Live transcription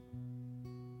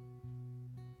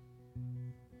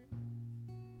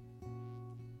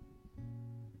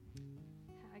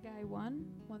Haggai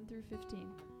 1 through 15.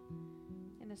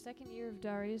 In the second year of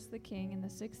Darius the king, in the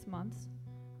 6th month,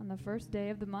 on the first day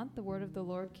of the month, the word of the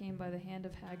Lord came by the hand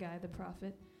of Haggai the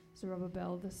prophet,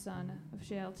 Zerubbabel the son of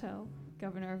Shealtiel,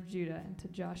 governor of Judah, and to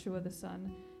Joshua the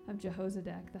son of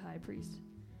Jehozadak the high priest.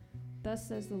 Thus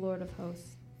says the Lord of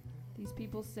hosts, these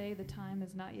people say the time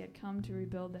has not yet come to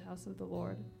rebuild the house of the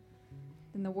Lord.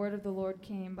 Then the word of the Lord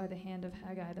came by the hand of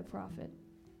Haggai the prophet.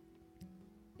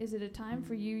 Is it a time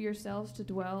for you yourselves to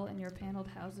dwell in your paneled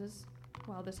houses,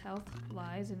 while this house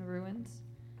lies in ruins?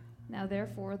 Now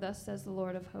therefore, thus says the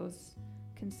Lord of hosts,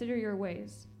 consider your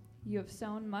ways. You have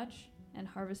sown much and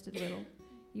harvested little.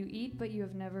 You eat, but you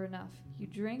have never enough. You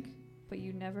drink, but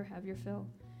you never have your fill.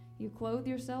 You clothe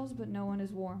yourselves, but no one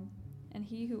is warm. And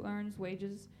he who earns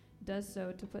wages does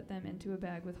so to put them into a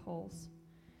bag with holes.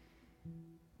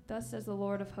 Thus says the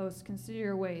Lord of hosts, consider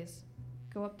your ways.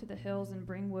 Go up to the hills and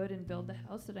bring wood and build the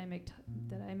house that I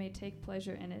may take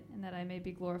pleasure in it, and that I may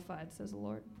be glorified, says the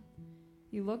Lord.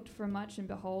 You looked for much, and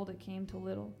behold, it came to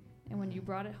little. And when you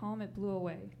brought it home, it blew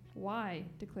away. Why,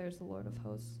 declares the Lord of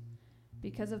hosts?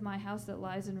 Because of my house that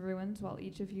lies in ruins, while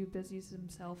each of you busies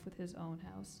himself with his own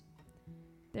house.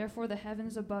 Therefore the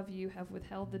heavens above you have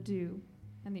withheld the dew,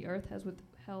 and the earth has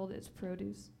withheld its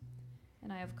produce.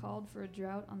 And I have called for a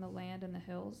drought on the land and the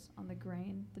hills, on the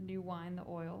grain, the new wine, the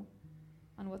oil,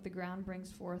 on what the ground brings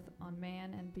forth, on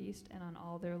man and beast, and on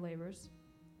all their labors.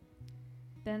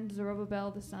 Then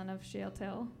Zerubbabel the son of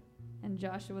Shealtiel, and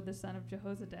Joshua the son of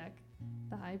Jehozadak,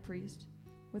 the high priest,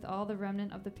 with all the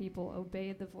remnant of the people,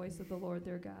 obeyed the voice of the Lord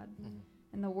their God,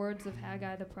 and the words of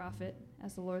Haggai the prophet,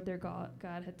 as the Lord their God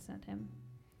had sent him.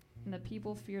 And the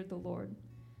people feared the Lord.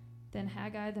 Then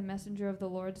Haggai the messenger of the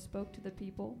Lord spoke to the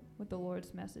people with the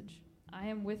Lord's message. I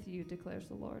am with you, declares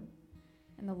the Lord.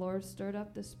 And the Lord stirred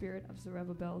up the spirit of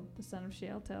Zerubbabel, the son of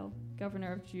Shealtiel,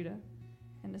 governor of Judah,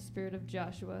 and the spirit of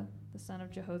Joshua, the son of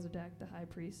Jehozadak, the high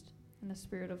priest, and the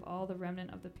spirit of all the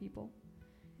remnant of the people.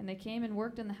 And they came and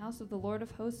worked in the house of the Lord of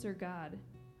hosts their God,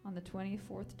 on the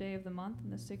 24th day of the month,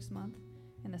 in the 6th month,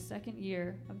 in the 2nd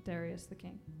year of Darius the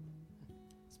king.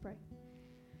 Let's pray.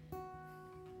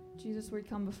 Jesus, we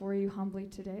come before you humbly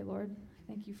today, Lord.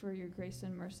 Thank you for your grace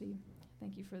and mercy.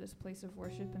 Thank you for this place of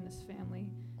worship and this family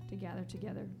to gather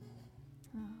together.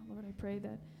 Lord, I pray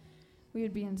that we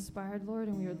would be inspired, Lord,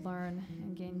 and we would learn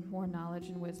and gain more knowledge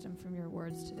and wisdom from your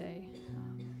words today.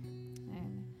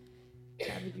 And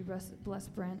God, would you bless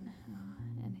Brent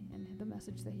and the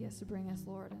message that he has to bring us,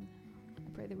 Lord. And I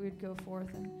pray that we would go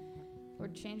forth and,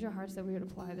 Lord, change our hearts, that we would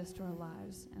apply this to our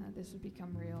lives and that this would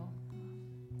become real.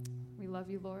 We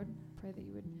love you, Lord. Pray that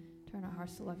you would turn our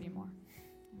hearts to love you more.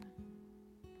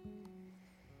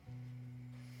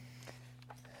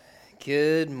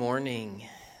 Good morning.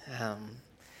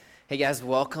 Hey guys,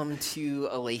 welcome to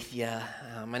Aletheia.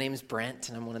 My name is Brent,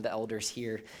 and I'm one of the elders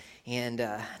here. And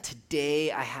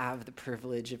today I have the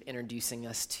privilege of introducing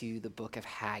us to the book of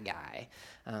Haggai.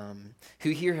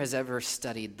 Who here has ever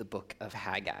studied the book of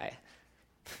Haggai?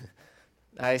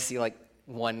 I see like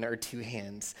 1 or 2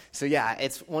 hands. So yeah,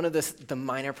 it's one of the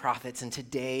minor prophets, and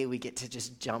today we get to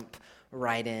just jump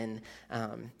right in.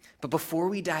 But before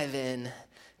we dive in,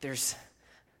 there's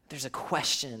a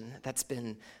question that's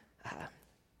been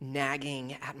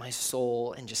nagging at my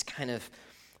soul, and just kind of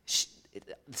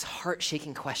this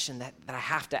heart-shaking question that I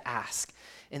have to ask.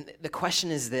 And the question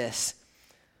is this: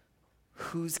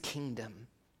 whose kingdom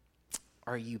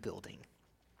are you building?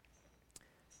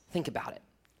 Think about it.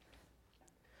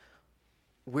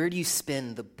 Where do you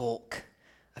spend the bulk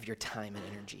of your time and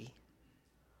energy?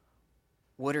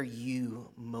 What are you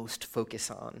most focused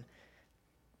on?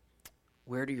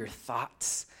 Where do your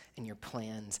thoughts and your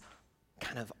plans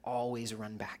kind of always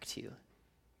run back to?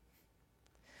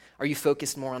 Are you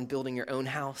focused more on building your own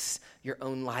house, your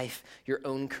own life, your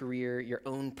own career, your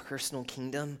own personal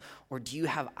kingdom? Or do you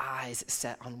have eyes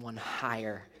set on one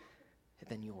higher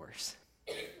than yours?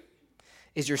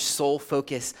 Is your sole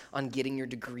focus on getting your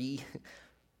degree,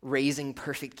 raising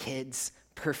perfect kids,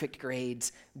 perfect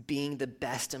grades, being the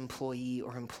best employee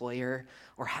or employer,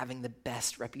 or having the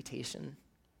best reputation?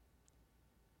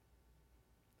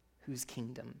 Whose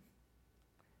kingdom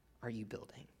are you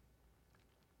building?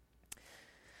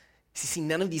 See,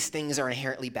 none of these things are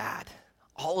inherently bad.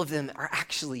 All of them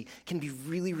can be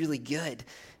really, really good.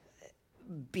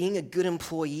 Being a good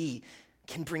employee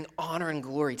can bring honor and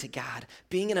glory to God.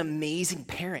 Being an amazing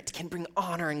parent can bring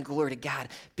honor and glory to God.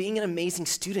 Being an amazing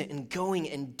student and going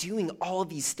and doing all of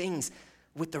these things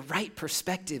with the right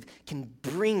perspective can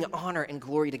bring honor and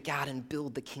glory to God and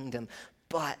build the kingdom.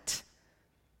 But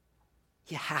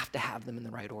you have to have them in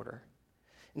the right order.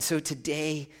 And so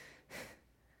today,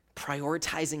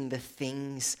 prioritizing the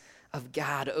things of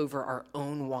God over our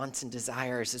own wants and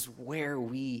desires is where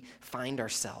we find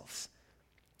ourselves.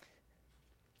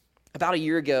 About a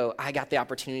year ago, I got the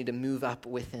opportunity to move up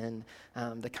within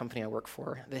the company I work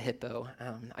for, the Hippo.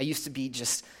 I used to be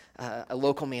just a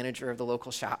local manager of the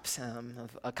local shops,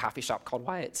 of a coffee shop called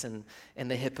Wyatt's and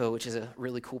the Hippo, which is a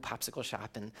really cool popsicle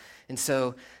shop. And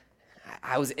so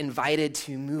I was invited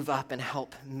to move up and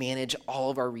help manage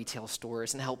all of our retail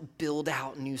stores and help build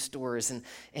out new stores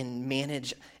and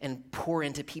manage and pour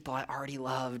into people I already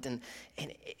loved. And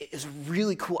it was a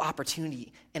really cool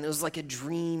opportunity, and it was like a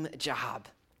dream job.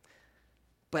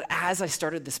 But as I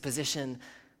started this position,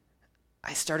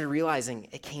 I started realizing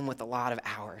it came with a lot of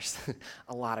hours,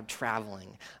 a lot of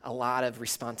traveling, a lot of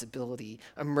responsibility,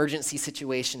 emergency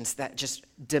situations that just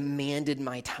demanded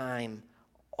my time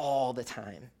all the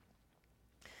time.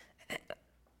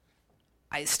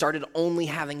 I started only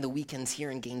having the weekends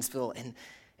here in Gainesville, and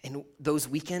those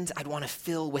weekends I'd want to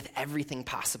fill with everything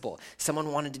possible.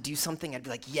 Someone wanted to do something, I'd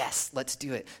be like, yes, let's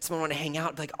do it. Someone wanted to hang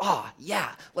out, I'd be like,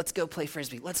 yeah, let's go play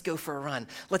Frisbee. Let's go for a run.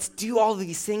 Let's do all of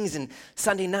these things. And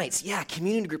Sunday nights, yeah,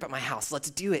 community group at my house, let's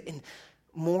do it. And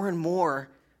more,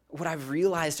 what I've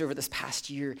realized over this past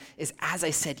year is as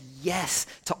I said yes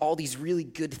to all these really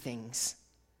good things,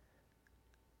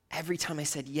 every time I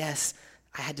said yes,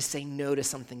 I had to say no to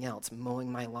something else: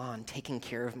 mowing my lawn, taking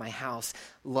care of my house,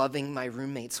 loving my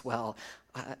roommates well,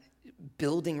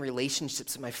 building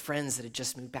relationships with my friends that had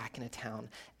just moved back into town.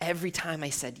 Every time I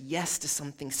said yes to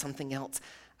something else,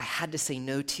 I had to say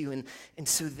no to. And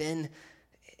so then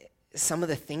some of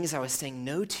the things I was saying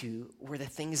no to were the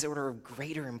things that were of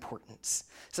greater importance.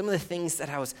 Some of the things that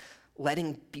I was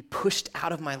letting be pushed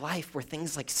out of my life were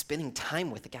things like spending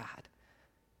time with God,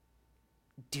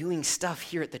 doing stuff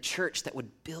here at the church that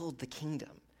would build the kingdom.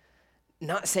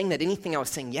 Not saying that anything I was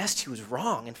saying yes to was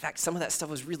wrong. In fact, some of that stuff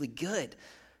was really good,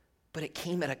 but it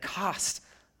came at a cost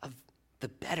of the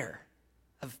better,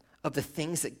 of the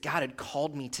things that God had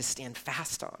called me to stand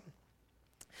fast on.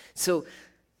 So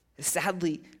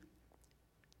sadly,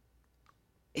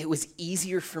 it was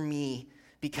easier for me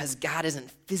because God isn't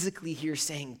physically here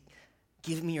saying,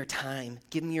 give me your time,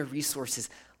 give me your resources,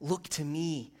 look to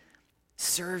me,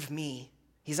 serve me.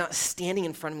 He's not standing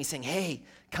in front of me saying, hey,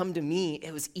 come to me.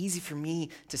 It was easy for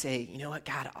me to say, you know what,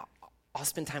 God, I'll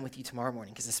spend time with you tomorrow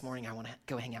morning because this morning I want to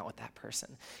go hang out with that person.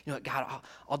 You know what, God,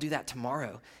 I'll do that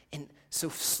tomorrow. And so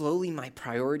slowly my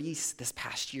priorities this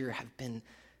past year have been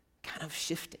kind of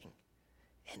shifting,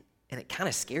 and it kind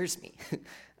of scares me.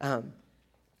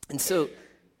 And so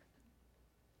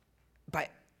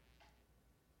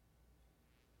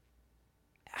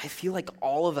I feel like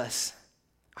all of us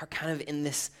are kind of in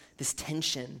this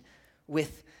tension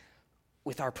with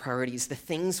our priorities. The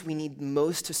things we need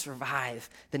most to survive,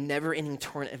 the never-ending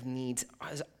torrent of needs,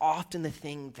 is often the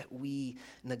thing that we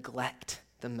neglect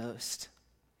the most.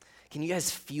 Can you guys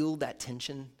feel that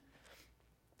tension?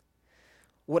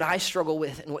 What I struggle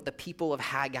with, and what the people of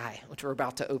Haggai, which we're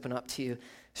about to open up to,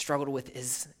 struggled with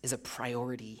is a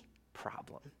priority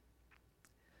problem.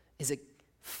 Is a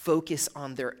focus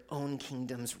on their own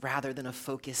kingdoms rather than a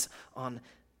focus on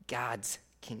God's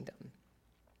kingdom.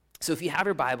 So if you have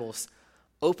your Bibles,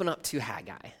 open up to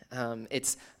Haggai.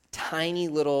 It's tiny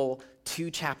little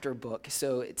 2-chapter book,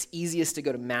 so it's easiest to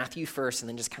go to Matthew first and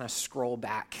then just kind of scroll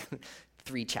back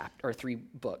 3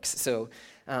 books. So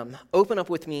open up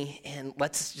with me and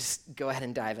let's just go ahead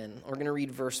and dive in. We're going to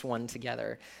read verse 1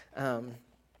 together.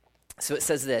 So it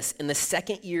says this: in the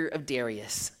 2nd year of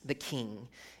Darius the king,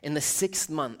 in the 6th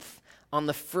month, on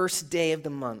the 1st day of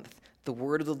the month, the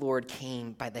word of the Lord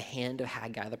came by the hand of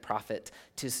Haggai the prophet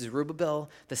to Zerubbabel,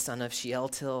 the son of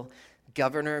Shealtiel,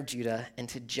 governor of Judah, and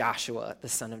to Joshua, the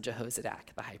son of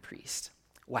Jehozadak, the high priest.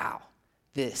 Wow,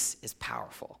 this is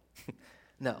powerful.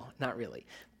 No, not really.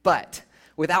 But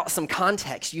without some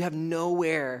context, you have no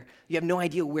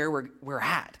idea where we're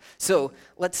at. So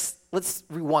let's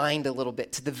rewind a little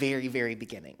bit to the very, very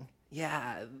beginning.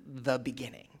 Yeah, the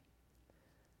beginning.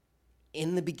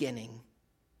 In the beginning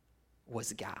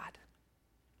was God.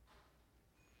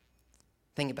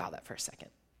 Think about that for a second.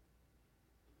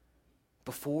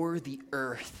 Before the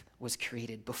earth was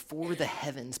created, before the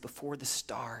heavens, before the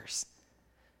stars,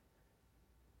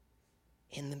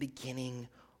 in the beginning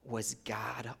was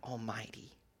God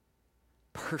Almighty,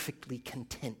 perfectly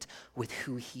content with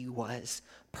who he was,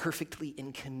 perfectly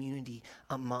in community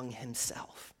among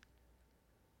himself.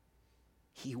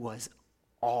 He was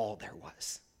all there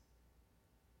was.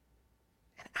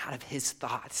 And out of his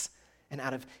thoughts and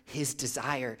out of his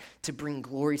desire to bring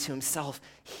glory to himself,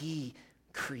 he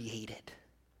created.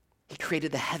 He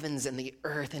created the heavens and the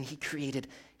earth, and he created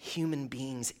human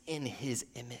beings in his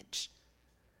image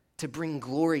to bring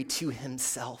glory to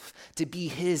himself, to be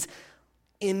his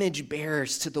image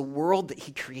bearers to the world that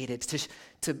he created,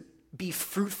 to be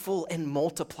fruitful and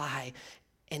multiply,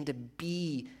 and to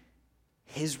be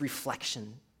his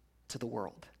reflection to the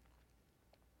world.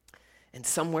 And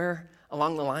somewhere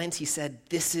along the lines, he said,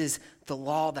 this is the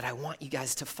law that I want you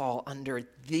guys to fall under.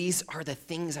 These are the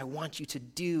things I want you to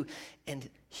do. And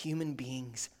human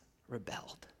beings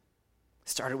rebelled.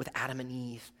 Started with Adam and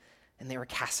Eve, and they were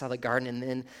cast out of the garden, and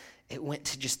then it went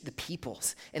to just the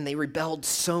peoples. And they rebelled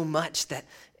so much that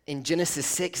in Genesis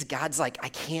 6, God's like, I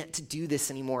can't do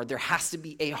this anymore. There has to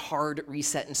be a hard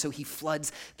reset. And so he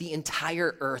floods the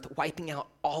entire earth, wiping out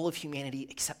all of humanity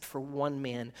except for one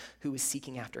man who was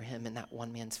seeking after him, and that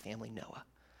one man's family, Noah.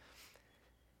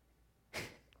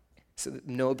 So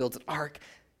Noah builds an ark.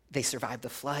 They survive the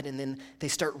flood, and then they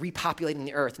start repopulating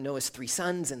the earth. Noah's 3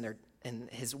 sons and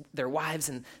their wives,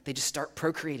 and they just start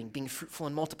procreating, being fruitful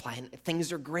and multiply, and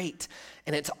things are great,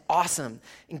 and it's awesome,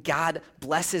 and God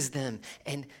blesses them,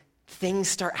 and things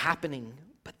start happening.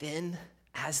 But then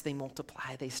as they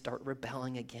multiply, they start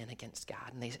rebelling again against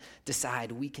God, and they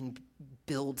decide we can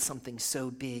build something so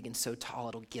big and so tall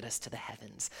it'll get us to the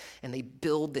heavens. And they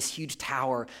build this huge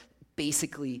tower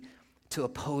basically to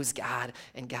oppose God,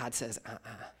 and God says,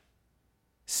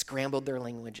 scrambled their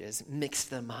languages, mixed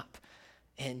them up.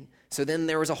 And so then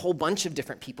there was a whole bunch of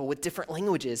different people with different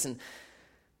languages, and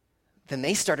then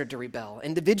they started to rebel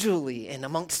individually and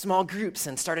amongst small groups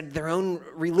and started their own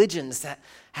religions that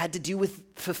had to do with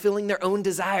fulfilling their own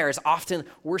desires, often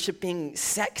worshiping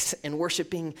sex and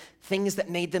worshiping things that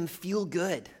made them feel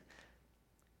good.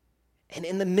 And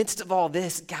in the midst of all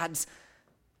this, God's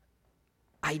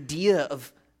idea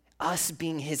of us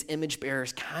being his image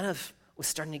bearers kind of was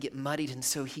starting to get muddied, and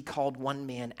so he called one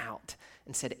man out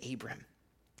and said, Abram,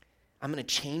 I'm going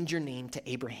to change your name to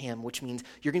Abraham, which means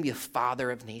you're going to be a father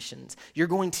of nations. You're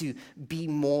going to be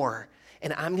more,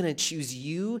 and I'm going to choose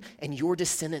you and your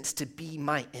descendants to be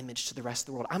my image to the rest of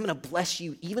the world. I'm going to bless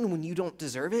you even when you don't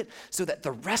deserve it, so that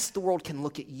the rest of the world can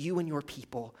look at you and your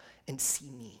people and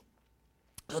see me.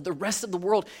 So the rest of the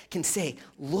world can say,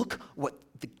 look what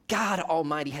the God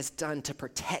Almighty has done to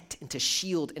protect and to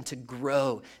shield and to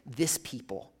grow this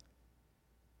people.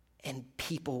 And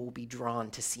people will be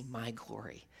drawn to see my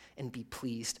glory and be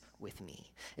pleased with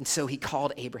me. And so he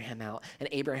called Abraham out. And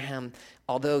Abraham,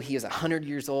 although he was 100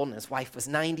 years old and his wife was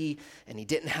 90 and he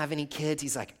didn't have any kids,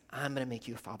 he's like, I'm going to make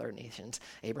you a father of nations.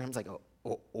 Abraham's like,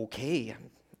 oh, okay,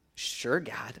 sure,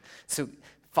 God. So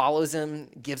follows him,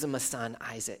 gives him a son,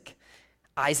 Isaac.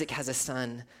 Isaac has a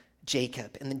son,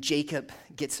 Jacob. And then Jacob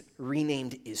gets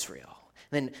renamed Israel.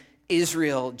 And then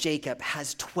Israel, Jacob,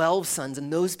 has 12 sons,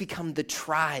 and those become the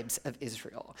tribes of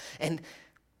Israel. And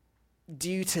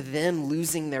due to them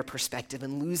losing their perspective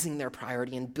and losing their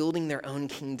priority and building their own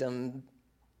kingdom,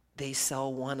 they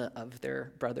sell one of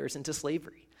their brothers into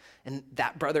slavery. And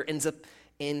that brother ends up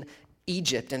in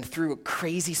Egypt, and through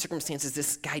crazy circumstances,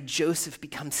 this guy Joseph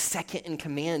becomes second in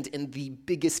command in the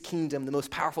biggest kingdom, the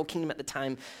most powerful kingdom at the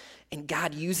time. And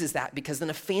God uses that because then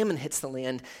a famine hits the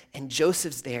land, and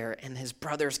Joseph's there, and his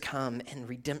brothers come, and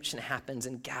redemption happens,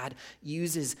 and God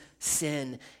uses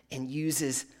sin and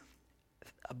uses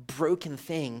a broken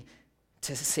thing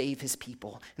to save his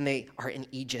people. And they are in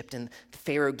Egypt, and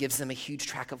Pharaoh gives them a huge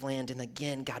tract of land, and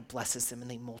again, God blesses them,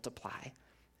 and they multiply.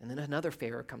 And then another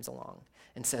Pharaoh comes along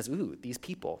and says, ooh, these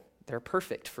people, they're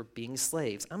perfect for being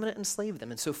slaves. I'm going to enslave them.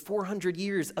 And so 400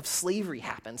 years of slavery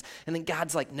happens. And then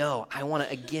God's like, no, I want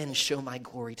to again show my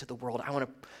glory to the world. I want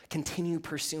to continue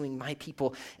pursuing my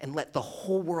people and let the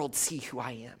whole world see who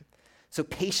I am. So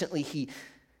patiently, he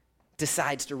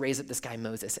decides to raise up this guy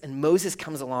Moses. And Moses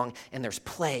comes along, and there's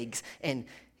plagues, and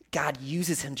God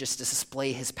uses him just to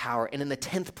display his power. And in the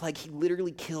 10th plague, he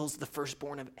literally kills the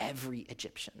firstborn of every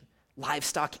Egyptian,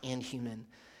 livestock and human.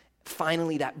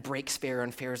 Finally, that breaks Pharaoh,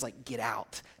 and Pharaoh's like, get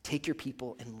out, take your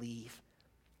people and leave.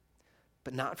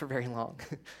 But not for very long.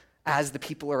 As the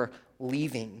people are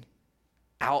leaving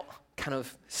out, kind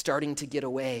of starting to get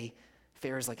away,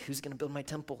 Pharaoh's like, who's going to build my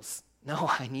temples? No,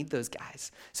 I need those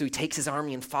guys. So he takes his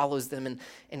army and follows them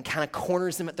and kind of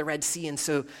corners them at the Red Sea. And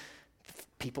so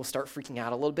people start freaking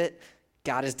out a little bit.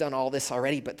 God has done all this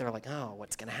already, but they're like, oh,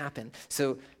 what's going to happen?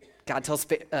 So God tells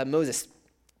Moses,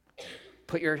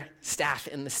 put your staff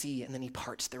in the sea, and then he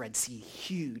parts the Red Sea.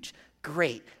 Huge,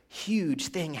 great, huge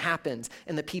thing happens,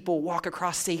 and the people walk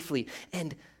across safely,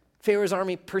 and Pharaoh's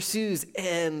army pursues,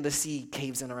 and the sea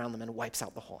caves in around them and wipes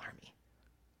out the whole army.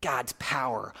 God's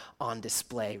power on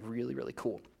display. Really, really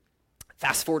cool.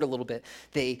 Fast forward a little bit.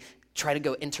 They try to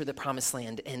go enter the promised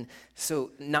land, and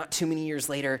so not too many years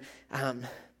later,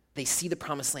 they see the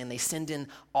promised land. They send in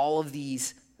all of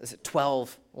these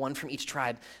 12, one from each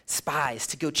tribe, spies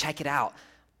to go check it out.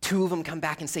 2 of them come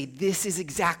back and say, this is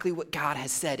exactly what God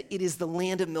has said. It is the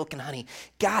land of milk and honey.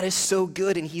 God is so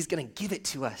good and he's going to give it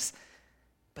to us.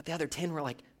 But the other 10 were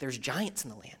like, there's giants in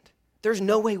the land. There's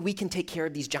no way we can take care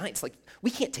of these giants. Like,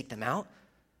 we can't take them out.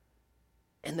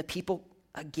 And the people,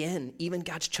 again, even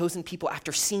God's chosen people,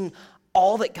 after seeing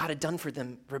all that God had done for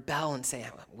them, rebel and say,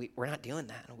 we're not doing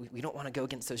that. We don't want to go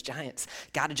against those giants.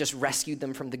 God had just rescued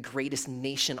them from the greatest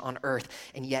nation on earth.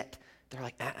 And yet they're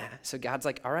like, So God's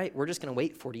like, all right, we're just going to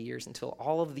wait 40 years until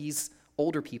all of these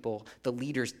older people, the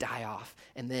leaders, die off,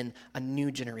 and then a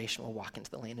new generation will walk into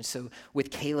the land. And so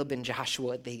with Caleb and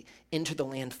Joshua, they enter the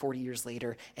land 40 years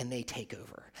later, and they take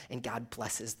over. And God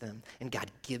blesses them, and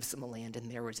God gives them a land. And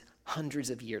there was hundreds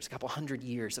of years, a couple hundred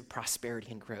years of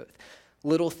prosperity and growth.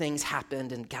 Little things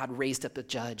happened, and God raised up a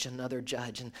judge, another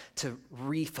judge, and to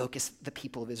refocus the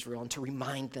people of Israel and to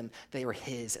remind them they were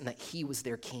his and that he was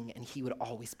their king and he would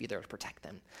always be there to protect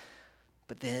them.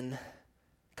 But then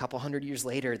a couple hundred years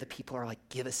later, the people are like,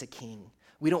 give us a king.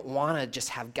 We don't want to just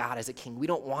have God as a king. We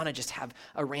don't want to just have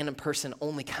a random person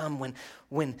only come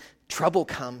when trouble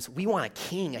comes. We want a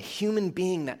king, a human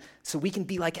being so we can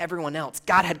be like everyone else.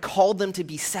 God had called them to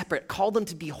be separate, called them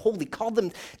to be holy, called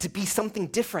them to be something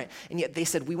different. And yet they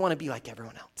said, we want to be like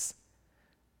everyone else.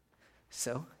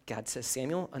 So God says,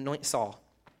 Samuel, anoint Saul.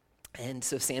 And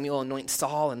so Samuel anoints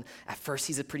Saul, and at first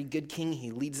he's a pretty good king.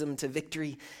 He leads them to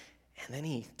victory, and then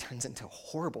he turns into a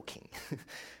horrible king.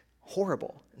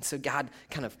 Horrible. And so God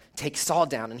kind of takes Saul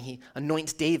down and he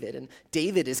anoints David. And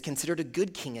David is considered a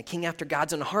good king, a king after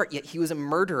God's own heart, yet he was a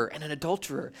murderer and an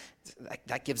adulterer.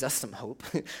 That gives us some hope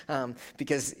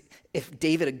because if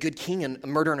David, a good king and a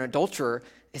murderer and an adulterer,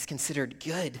 is considered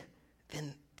good,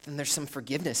 then there's some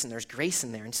forgiveness and there's grace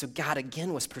in there. And so God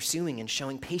again was pursuing and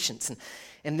showing patience.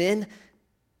 And then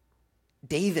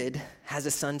David has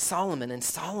a son, Solomon, and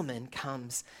Solomon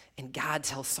comes and God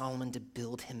tells Solomon to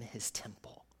build him his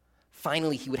temple.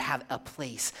 Finally, he would have a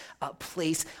place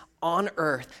on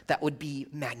earth that would be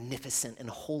magnificent and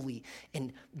holy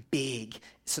and big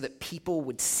so that people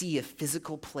would see a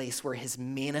physical place where his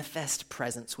manifest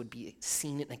presence would be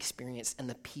seen and experienced, and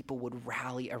the people would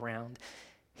rally around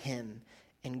him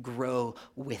and grow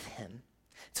with him.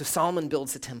 So Solomon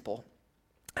builds the temple.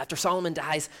 After Solomon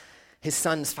dies, his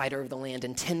sons fight over the land,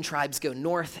 and 10 tribes go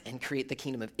north and create the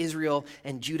kingdom of Israel,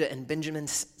 and Judah and Benjamin,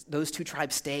 those 2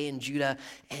 tribes stay in Judah,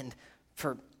 and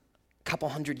for a couple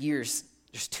hundred years,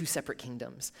 there's 2 separate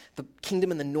kingdoms. The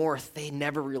kingdom in the north, they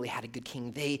never really had a good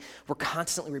king. They were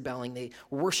constantly rebelling. They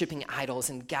were worshiping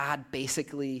idols, and God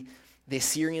basically, the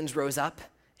Assyrians rose up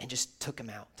and just took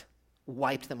them out,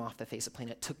 wiped them off the face of the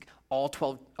planet, took all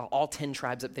 10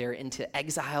 tribes up there into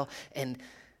exile, and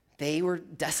they were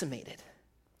decimated.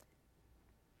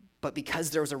 But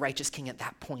because there was a righteous king at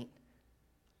that point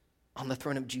on the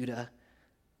throne of Judah,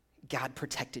 God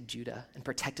protected Judah and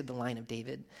protected the line of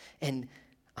David. And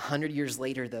 100 years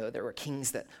later, though, there were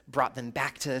kings that brought them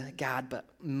back to God, but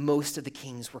most of the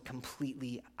kings were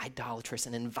completely idolatrous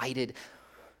and invited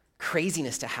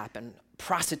craziness to happen,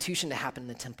 prostitution to happen in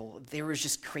the temple. There was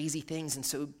just crazy things. And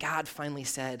so God finally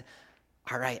said,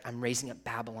 all right, I'm raising up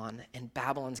Babylon, and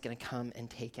Babylon's going to come and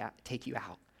take you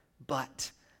out.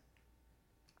 But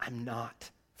I'm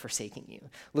not forsaking you.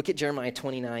 Look at Jeremiah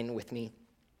 29 with me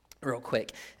real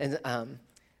quick. And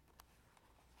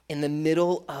in the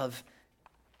middle of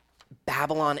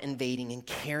Babylon invading and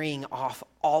carrying off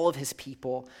all of his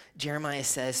people, Jeremiah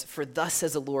says, for thus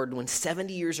says the Lord, when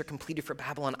 70 years are completed for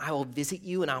Babylon, I will visit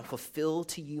you and I will fulfill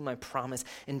to you my promise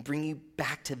and bring you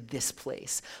back to this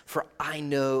place. For I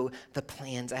know the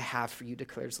plans I have for you,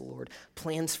 declares the Lord.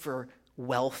 Plans for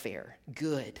welfare,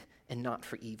 good, and not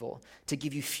for evil, to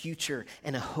give you future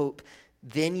and a hope.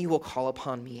 Then you will call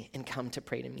upon me and come to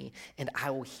pray to me, and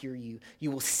I will hear you. You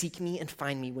will seek me and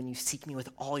find me when you seek me with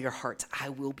all your hearts. I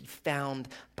will be found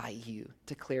by you,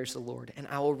 declares the Lord, and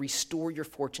I will restore your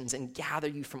fortunes and gather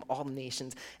you from all the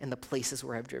nations and the places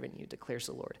where I've driven you, declares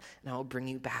the Lord, and I will bring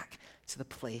you back to the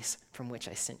place from which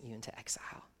I sent you into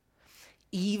exile.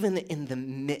 Even in the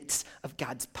midst of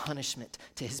God's punishment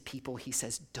to his people, he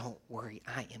says, don't worry,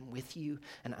 I am with you,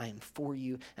 and I am for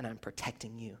you, and I'm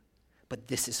protecting you. But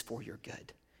this is for your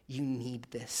good. You need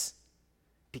this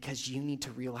because you need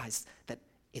to realize that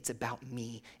it's about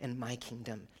me and my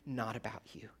kingdom, not about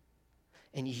you.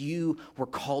 And you were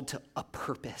called to a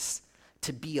purpose,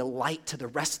 to be a light to the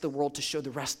rest of the world, to show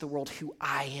the rest of the world who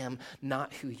I am,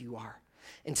 not who you are.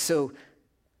 And so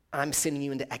I'm sending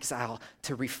you into exile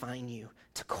to refine you,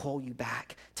 to call you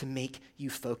back, to make you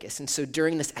focus. And so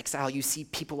during this exile, you see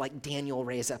people like Daniel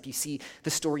raise up. You see the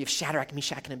story of Shadrach,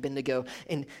 Meshach, and Abednego.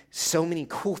 And so many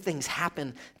cool things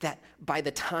happen that by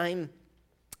the time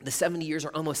the 70 years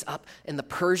are almost up and the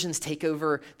Persians take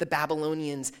over the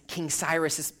Babylonians, King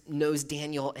Cyrus knows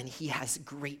Daniel, and he has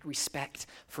great respect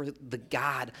for the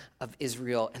God of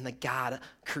Israel and the God,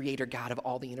 creator God of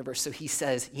all the universe. So he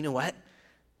says, you know what?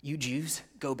 You Jews,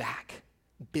 go back,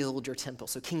 build your temple.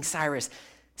 So King Cyrus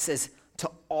says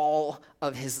to all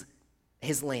of his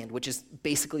land, which is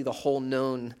basically the whole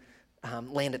known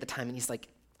land at the time, and he's like,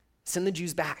 send the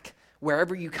Jews back.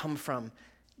 Wherever you come from,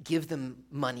 give them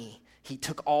money. He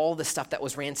took all the stuff that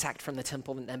was ransacked from the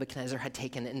temple that Nebuchadnezzar had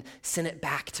taken and sent it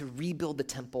back to rebuild the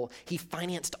temple. He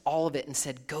financed all of it and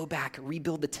said, go back,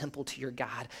 rebuild the temple to your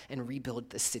God, and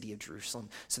rebuild the city of Jerusalem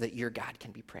so that your God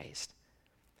can be praised.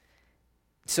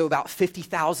 So about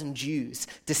 50,000 Jews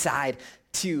decide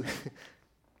to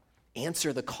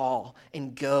answer the call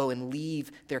and go and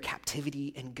leave their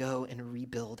captivity and go and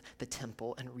rebuild the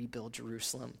temple and rebuild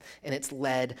Jerusalem. And it's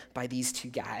led by these two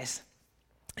guys.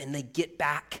 And they get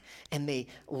back and they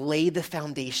lay the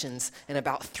foundations. In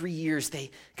about 3 years,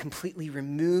 they completely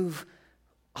remove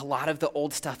a lot of the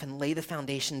old stuff and lay the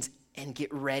foundations and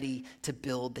get ready to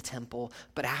build the temple.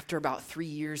 But after about 3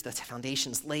 years, the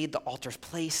foundations laid, the altars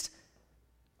placed,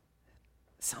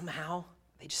 somehow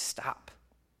they just stop.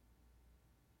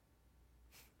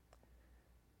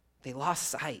 They lost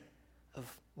sight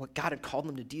of what God had called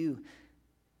them to do.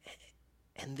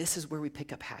 And this is where we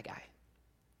pick up Haggai.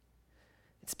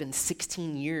 It's been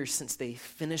 16 years since they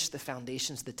finished the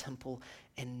foundations of the temple,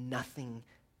 and nothing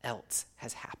else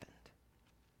has happened.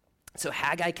 So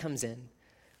Haggai comes in.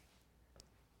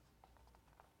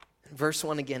 Verse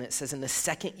 1 again, it says, in the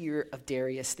second year of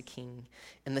Darius the king,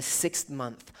 in the 6th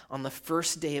month, on the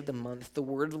first day of the month, the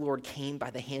word of the Lord came by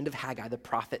the hand of Haggai the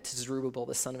prophet to Zerubbabel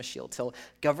the son of Shealtiel,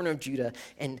 governor of Judah,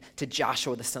 and to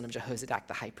Joshua the son of Jehozadak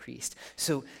the high priest.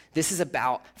 So this is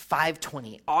about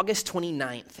 520, August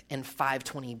 29th and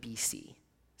 520 BC.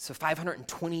 So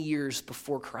 520 years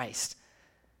before Christ,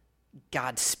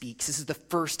 God speaks. This is the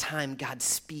first time God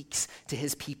speaks to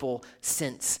his people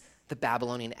since the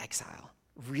Babylonian exile.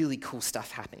 Really cool stuff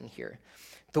happening here.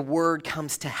 The word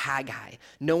comes to Haggai.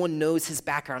 No one knows his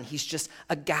background. He's just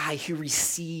a guy who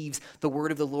receives the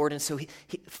word of the Lord. And so he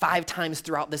 5 times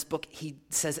throughout this book, he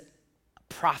says,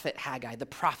 prophet Haggai, the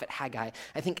prophet Haggai.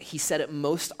 I think he said it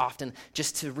most often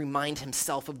just to remind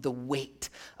himself of the weight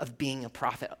of being a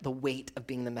prophet, the weight of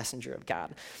being the messenger of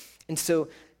God. And so,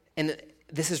 and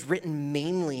this is written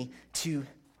mainly to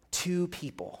 2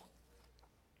 people,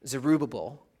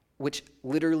 Zerubbabel, which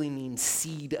literally means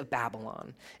seed of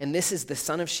Babylon. And this is the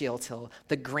son of Shealtiel,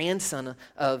 the grandson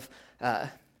of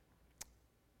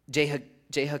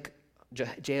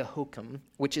Jehoiakim,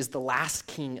 which is the last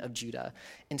king of Judah.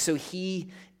 And so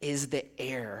he is the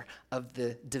heir of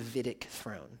the Davidic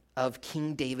throne, of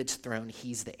King David's throne.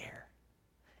 He's the heir.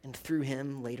 And through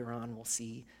him, later on, we'll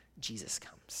see Jesus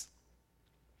comes.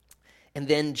 And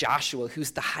then Joshua,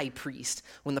 who's the high priest.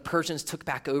 When the Persians took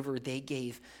back over, they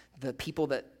gave the people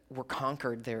that were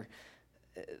conquered their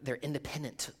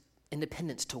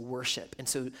independence to worship. And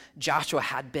so Joshua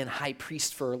had been high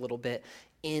priest for a little bit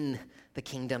in the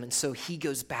kingdom, and so he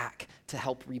goes back to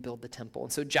help rebuild the temple.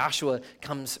 And so Joshua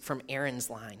comes from Aaron's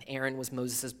line. Aaron was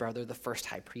Moses' brother, the first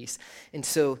high priest. And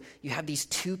so you have these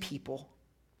 2 people.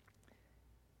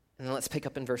 And then let's pick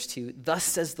up in verse 2. Thus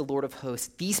says the Lord of hosts,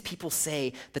 these people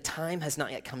say, the time has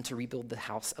not yet come to rebuild the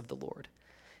house of the Lord.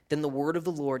 Then the word of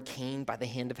the Lord came by the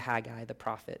hand of Haggai the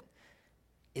prophet.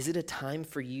 Is it a time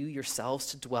for you yourselves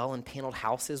to dwell in paneled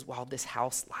houses while this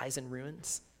house lies in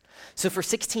ruins? So for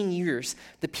 16 years,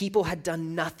 the people had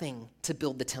done nothing to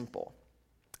build the temple.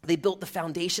 They built the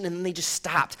foundation and then they just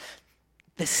stopped.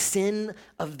 The sin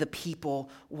of the people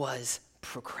was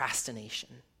procrastination.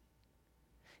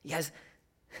 Yes,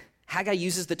 Haggai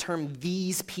uses the term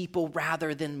these people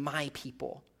rather than my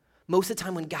people. Most of the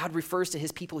time when God refers to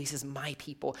his people, he says my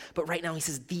people. But right now he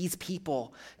says these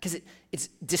people because it's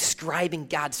describing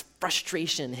God's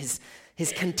frustration, his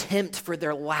contempt for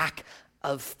their lack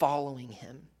of following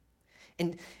him.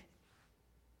 And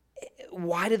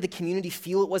why did the community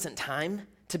feel it wasn't time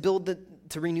to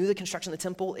renew the construction of the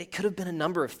temple? It could have been a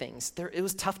number of things. It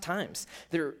was tough times.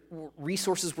 Their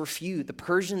resources were few. The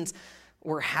Persians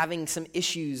were having some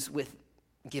issues with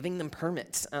giving them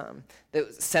permits.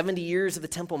 The 70 years of the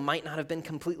temple might not have been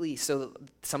completely, so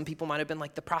some people might have been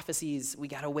like the prophecies, we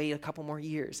got to wait a couple more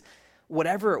years.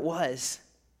 Whatever it was,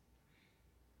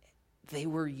 they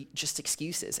were just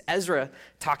excuses. Ezra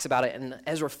talks about it in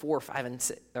Ezra 4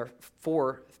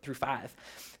 through 5.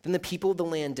 Then the people of the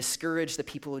land discouraged the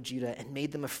people of Judah and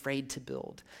made them afraid to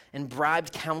build, and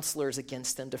bribed counselors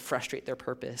against them to frustrate their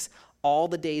purpose all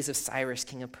the days of Cyrus,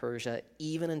 king of Persia,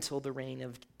 even until the reign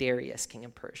of Darius, king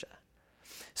of Persia.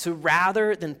 So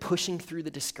rather than pushing through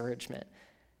the discouragement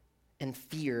and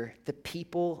fear, the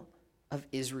people of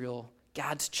Israel,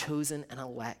 God's chosen and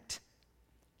elect,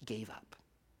 gave up.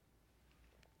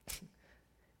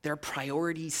 Their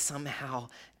priorities somehow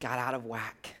got out of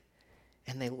whack,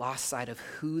 and they lost sight of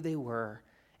who they were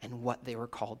and what they were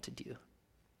called to do.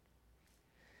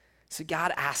 So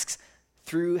God asks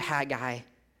through Haggai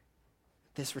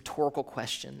this rhetorical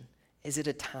question: is it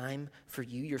a time for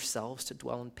you yourselves to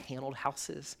dwell in paneled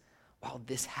houses while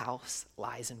this house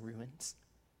lies in ruins?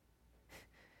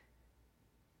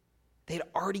 They had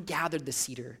already gathered the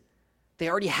cedar. They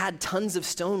already had tons of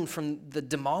stone from the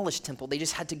demolished temple. They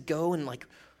just had to go and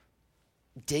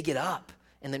dig it up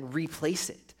and then replace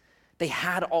it. They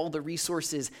had all the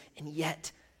resources, and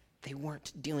yet they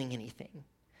weren't doing anything.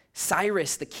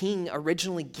 Cyrus, the king,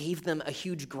 originally gave them a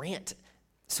huge grant.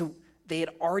 So they had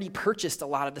already purchased a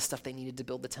lot of the stuff they needed to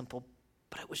build the temple,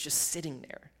 but it was just sitting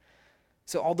there.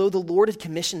 So although the Lord had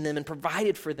commissioned them and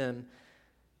provided for them,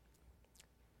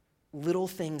 little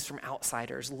things from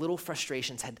outsiders, little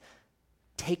frustrations had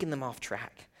taken them off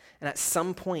track. And at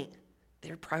some point,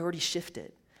 their priorities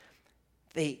shifted.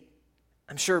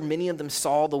 I'm sure many of them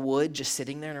saw the wood just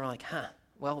sitting there and were like,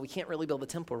 well, we can't really build a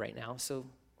temple right now, so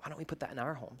why don't we put that in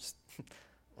our homes?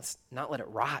 Let's not let it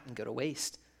rot and go to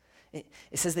waste. It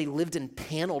says they lived in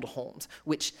paneled homes,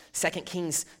 which 2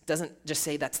 Kings doesn't just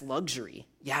say that's luxury.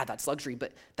 Yeah, that's luxury,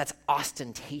 but that's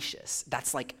ostentatious.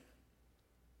 That's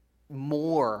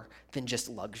more than just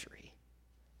luxury.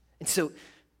 And so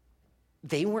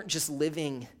they weren't just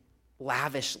living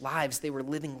lavish lives, they were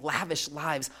living lavish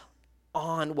lives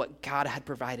on what God had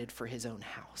provided for his own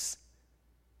house.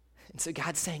 And so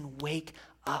God's saying, wake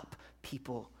up,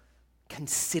 people.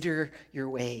 Consider your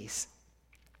ways.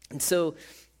 And so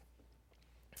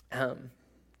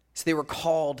they were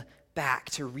called back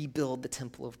to rebuild the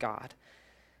temple of God.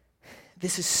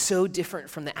 This is so different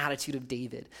from the attitude of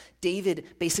David. David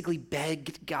basically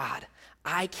begged God,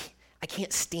 I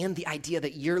can't stand the idea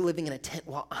that you're living in a tent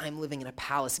while I'm living in a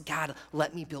palace. God,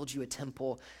 let me build you a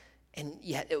temple. And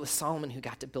yet it was Solomon who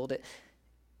got to build it.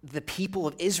 The people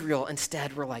of Israel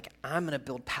instead were like, I'm going to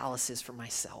build palaces for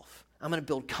myself. I'm going to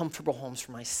build comfortable homes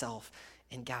for myself.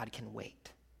 And God can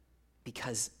wait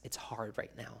because it's hard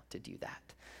right now to do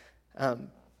that.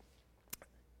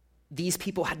 These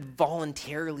people had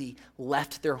voluntarily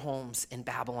left their homes in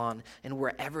Babylon and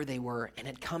wherever they were and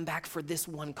had come back for this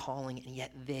one calling, and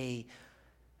yet they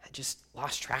had just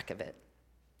lost track of it.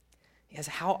 Because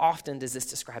how often does this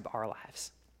describe our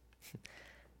lives?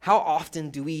 How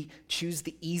often do we choose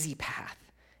the easy path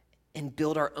and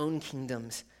build our own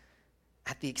kingdoms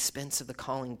at the expense of the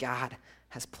calling God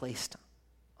has placed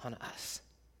on us?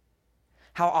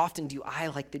 How often do I,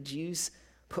 like the Jews,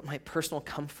 put my personal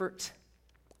comfort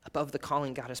above the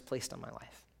calling God has placed on my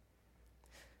life?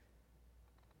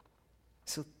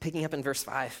 So picking up in verse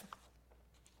 5.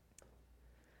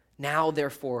 Now,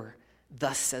 therefore,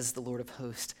 thus says the Lord of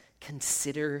hosts,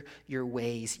 consider your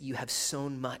ways. You have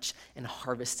sown much and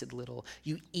harvested little.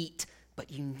 You eat,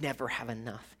 but you never have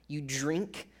enough. You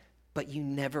drink, but you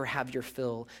never have your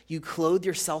fill. You clothe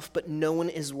yourself, but no one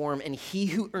is warm. And he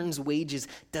who earns wages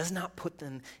does not put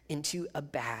them into a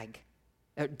bag,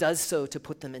 or does so to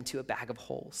put them into a bag of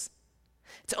holes.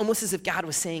 It's almost as if God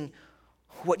was saying,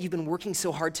 what you've been working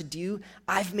so hard to do,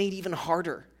 I've made even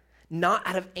harder. Not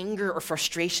out of anger or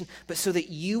frustration, but so that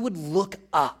you would look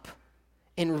up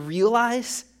and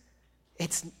realize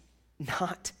it's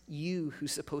not you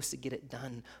who's supposed to get it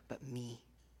done, but me.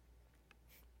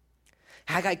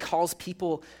 Haggai calls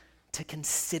people to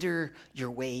consider your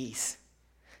ways.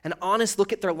 An honest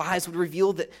look at their lives would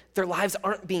reveal that their lives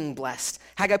aren't being blessed.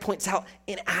 Haggai points out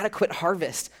inadequate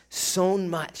harvest, sown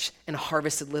much and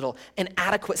harvested little.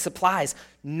 Inadequate supplies,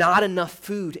 not enough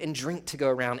food and drink to go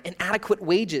around. Inadequate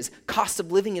wages, cost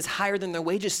of living is higher than their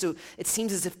wages, so it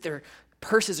seems as if their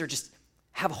purses are just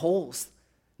have holes.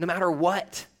 No matter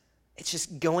what, it's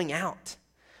just going out.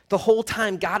 The whole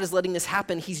time God is letting this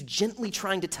happen, he's gently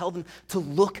trying to tell them to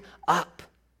look up.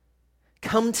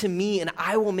 Come to me and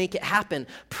I will make it happen.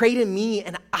 Pray to me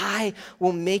and I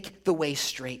will make the way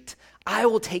straight. I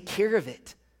will take care of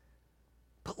it.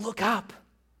 But look up.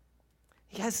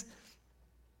 You guys,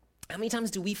 how many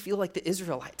times do we feel like the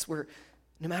Israelites where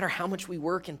no matter how much we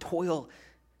work and toil,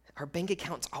 our bank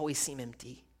accounts always seem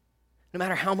empty? No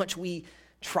matter how much we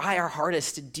try our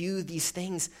hardest to do these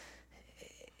things,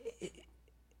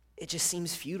 it just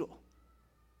seems futile.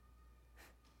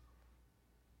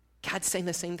 God's saying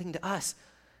the same thing to us.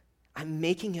 I'm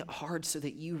making it hard so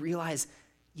that you realize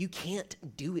you can't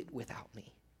do it without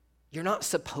me. You're not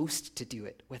supposed to do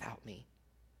it without me.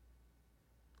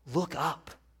 Look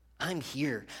up. I'm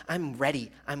here. I'm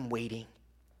ready. I'm waiting.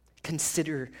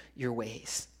 Consider your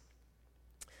ways.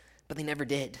 But they never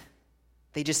did.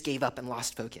 They just gave up and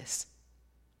lost focus.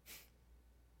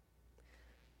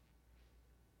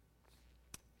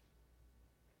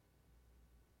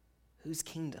 Whose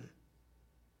kingdom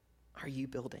are you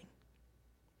building?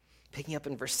 Picking up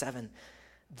in verse 7,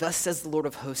 thus says the Lord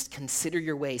of hosts, consider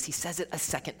your ways. He says it a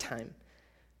second time.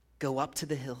 Go up to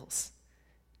the hills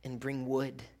and bring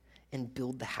wood and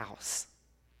build the house,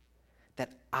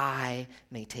 that I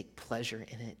may take pleasure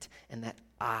in it and that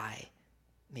I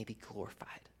may be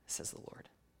glorified, says the Lord.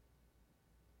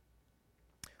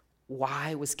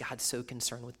 Why was God so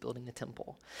concerned with building the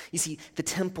temple? You see, the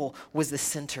temple was the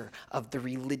center of the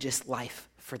religious life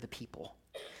for the people.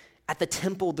 At the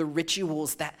temple, the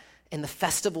rituals and the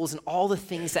festivals and all the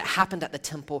things that happened at the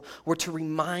temple were to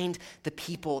remind the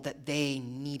people that they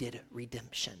needed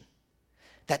redemption,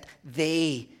 that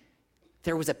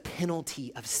there was a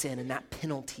penalty of sin, and that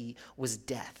penalty was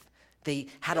death. They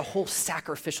had a whole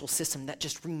sacrificial system that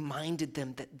just reminded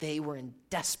them that they were in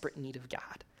desperate need of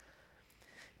God.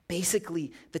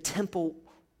 Basically, the temple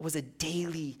was a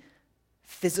daily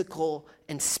physical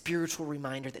and spiritual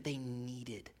reminder that they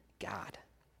needed God.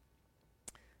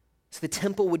 So the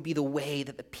temple would be the way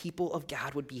that the people of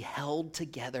God would be held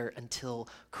together until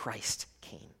Christ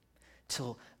came,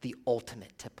 till the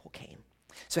ultimate temple came.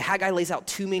 So Haggai lays out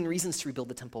two main reasons to rebuild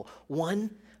the temple.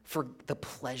 One, for the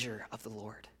pleasure of the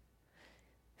Lord.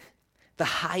 The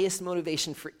highest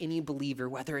motivation for any believer,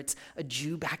 whether it's a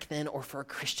Jew back then or for a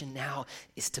Christian now,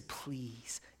 is to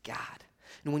please God.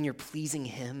 And when you're pleasing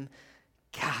him,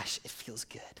 gosh, it feels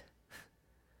good.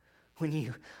 When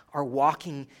you are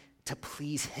walking to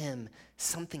please him,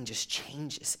 something just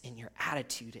changes in your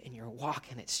attitude and your walk,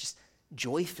 and it's just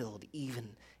joy-filled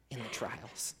even in the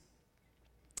trials.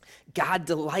 God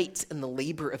delights in the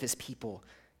labor of his people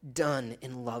done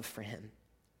in love for him.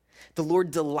 The Lord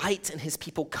delights in his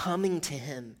people coming to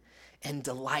him and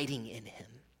delighting in him.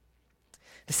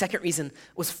 The second reason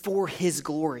was for his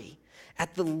glory.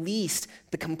 At the least,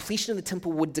 the completion of the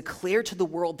temple would declare to the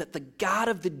world that the God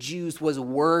of the Jews was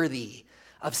worthy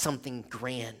of something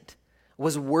grand,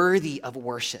 was worthy of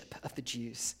worship of the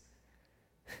Jews.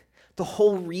 The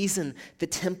whole reason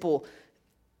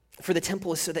for the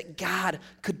temple is so that God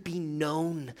could be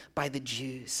known by the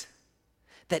Jews,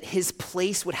 that his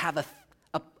place would have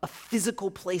a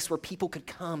physical place where people could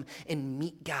come and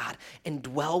meet God and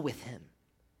dwell with him,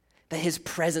 that his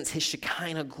presence, his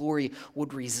Shekinah glory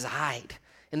would reside.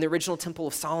 In the original Temple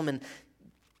of Solomon,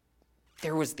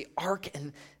 there was the ark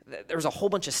and there was a whole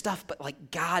bunch of stuff, but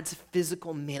like God's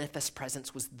physical manifest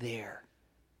presence was there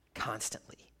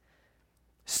constantly.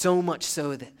 So much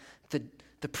so that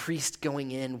the priest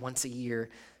going in once a year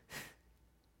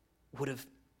would have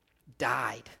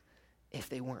died if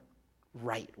they weren't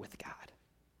right with God.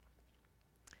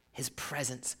 His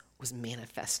presence was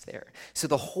manifest there. So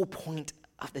the whole point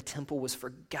of the temple was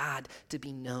for God to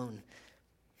be known,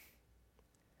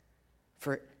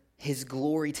 for his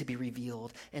glory to be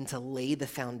revealed, and to lay the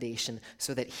foundation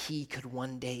so that he could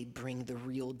one day bring the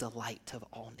real delight of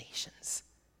all nations,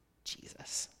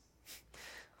 Jesus.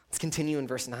 Let's continue in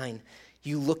verse 9.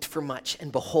 You looked for much,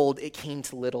 and behold, it came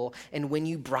to little. And when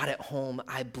you brought it home,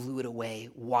 I blew it away.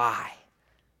 Why?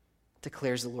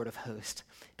 Declares the Lord of hosts.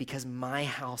 Because my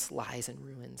house lies in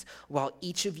ruins, while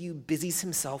each of you busies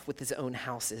himself with his own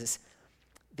houses.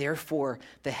 Therefore,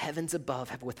 the heavens above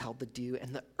have withheld the dew,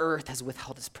 and the earth has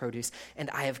withheld its produce.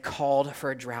 And I have called for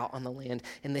a drought on the land,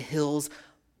 and the hills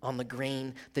on the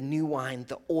grain, the new wine,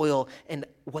 the oil, and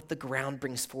what the ground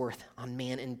brings forth on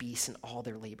man and beast and all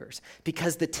their labors.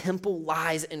 Because the temple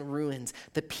lies in ruins,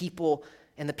 the people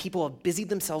have busied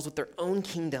themselves with their own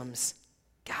kingdoms.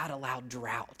 God allowed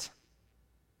drought,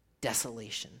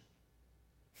 desolation.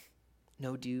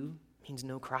 No dew means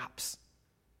no crops.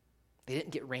 They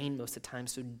didn't get rain most of the time,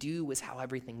 so dew was how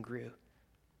everything grew.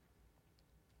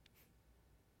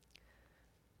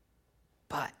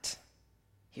 But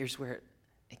here's where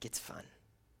it gets fun.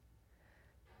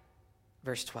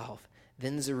 Verse 12,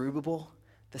 then Zerubbabel,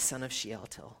 the son of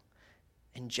Shealtiel,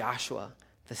 and Joshua,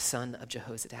 the son of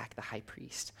Jehozadak, the high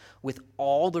priest, with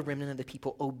all the remnant of the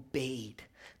people obeyed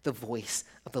the voice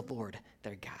of the Lord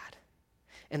their God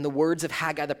and the words of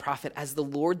Haggai the prophet, as the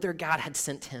Lord their God had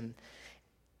sent him,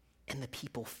 and the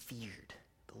people feared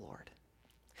the Lord.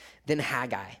 Then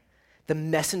Haggai, the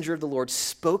messenger of the Lord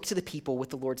spoke to the people with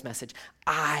the Lord's message,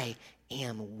 I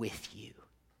am with you.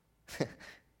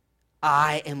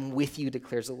 I am with you,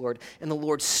 declares the Lord. And the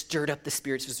Lord stirred up the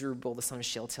spirits of Zerubbabel, the son of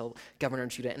Shealtiel, governor of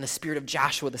Judah, and the spirit of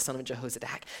Joshua, the son of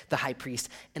Jehozadak, the high priest,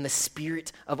 and the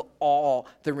spirit of all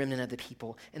the remnant of the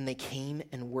people. And they came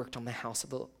and worked on the house of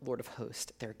the Lord of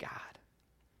hosts, their God.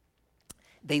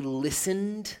 They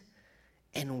listened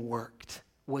and worked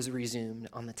was resumed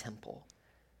on the temple.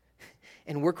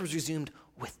 And work was resumed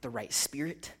with the right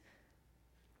spirit,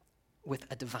 with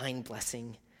a divine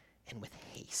blessing, and with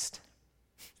haste.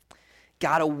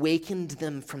 God awakened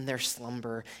them from their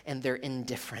slumber and their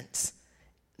indifference.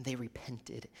 They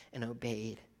repented and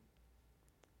obeyed.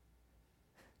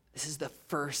 This is the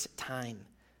first time,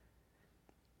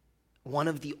 one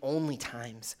of the only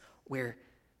times where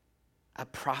a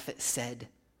prophet said,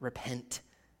 repent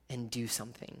and do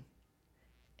something,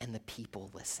 and the people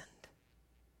listened.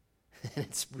 And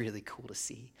it's really cool to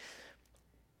see,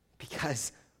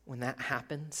 because when that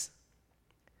happens,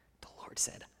 the Lord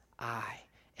said, I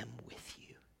am with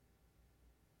you.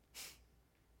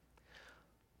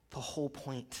 The whole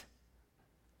point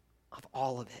of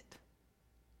all of it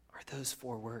are those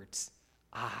 4 words,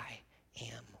 I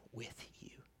am with you.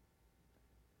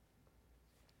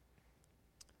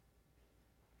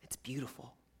 It's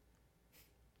beautiful.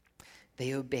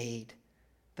 They obeyed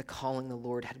the calling the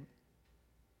Lord had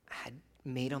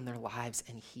made on their lives,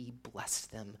 and he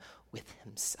blessed them with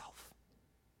himself.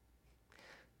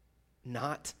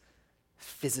 Not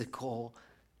physical,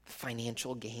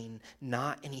 financial gain,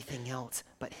 not anything else,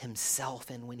 but himself.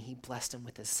 And when he blessed them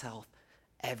with himself,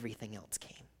 everything else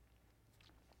came.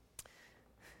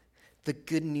 The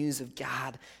good news of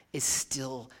God is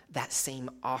still that same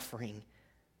offering,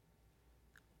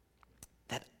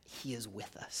 that he is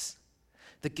with us.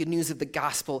 The good news of the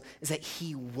gospel is that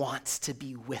he wants to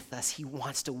be with us. He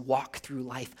wants to walk through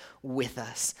life with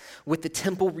us. With the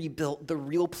temple rebuilt, the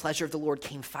real pleasure of the Lord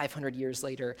came 500 years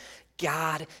later.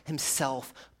 God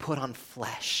himself put on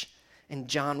flesh. And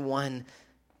John 1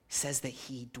 says that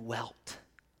he dwelt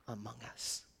among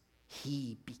us.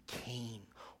 He became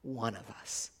one of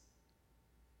us.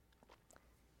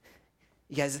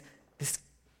 You guys, this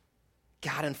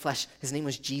God in flesh, his name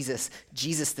was Jesus.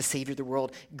 Jesus, the Savior of the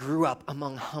world, grew up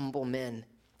among humble men.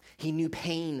 He knew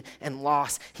pain and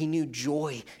loss. He knew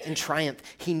joy and triumph.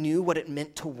 He knew what it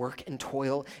meant to work and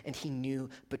toil, and he knew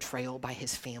betrayal by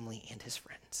his family and his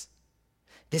friends.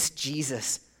 This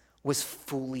Jesus was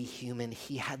fully human.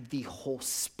 He had the whole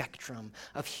spectrum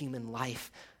of human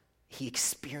life. He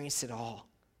experienced it all.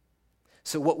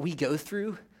 So what we go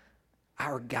through,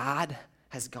 our God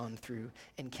has gone through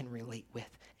and can relate with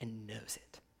and knows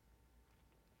it.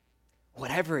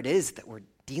 Whatever it is that we're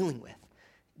dealing with,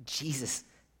 Jesus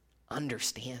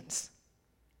understands.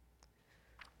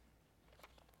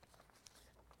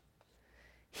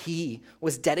 He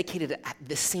was dedicated at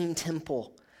the same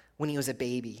temple when he was a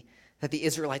baby that the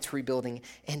Israelites were rebuilding,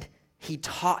 and he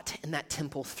taught in that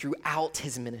temple throughout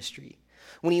his ministry.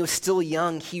 When he was still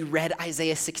young, he read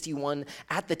Isaiah 61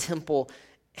 at the temple,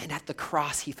 and at the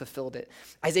cross, he fulfilled it.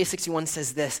 Isaiah 61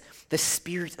 says this, the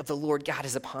Spirit of the Lord God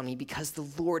is upon me because the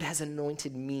Lord has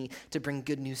anointed me to bring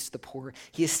good news to the poor.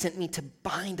 He has sent me to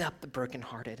bind up the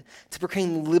brokenhearted, to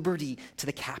proclaim liberty to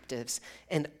the captives,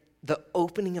 and the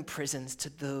opening of prisons to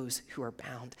those who are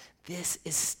bound. This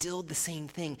is still the same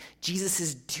thing. Jesus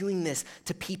is doing this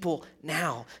to people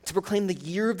now, to proclaim the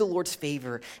year of the Lord's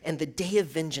favor and the day of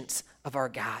vengeance of our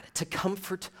God, to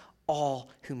comfort all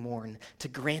who mourn, to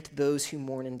grant those who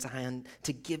mourn in Zion,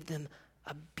 to give them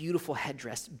a beautiful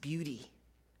headdress, beauty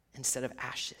instead of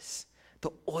ashes, the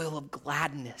oil of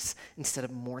gladness instead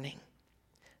of mourning,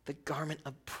 the garment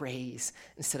of praise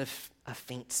instead of a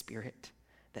faint spirit,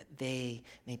 that they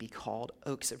may be called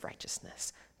oaks of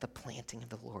righteousness, the planting of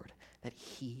the Lord, that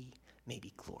he may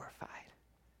be glorified.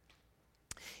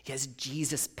 Because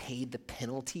Jesus paid the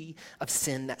penalty of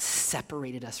sin that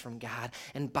separated us from God.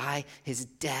 And by his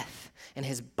death and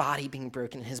his body being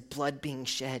broken, and his blood being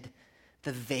shed,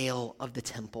 the veil of the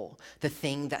temple, the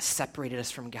thing that separated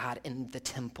us from God in the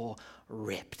temple,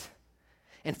 ripped.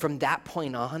 And from that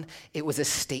point on, it was a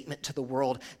statement to the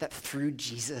world that through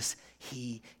Jesus,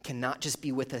 he can not just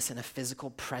be with us in a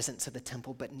physical presence of the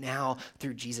temple, but now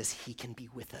through Jesus, he can be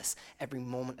with us every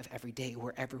moment of every day,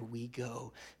 wherever we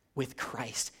go. With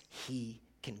Christ, he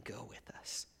can go with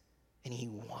us, and he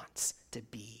wants to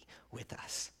be with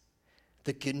us.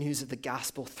 The good news of the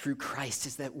gospel through Christ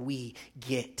is that we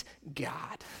get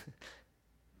God.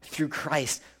 Through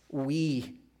Christ,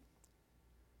 we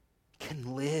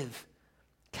can live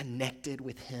connected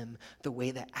with him the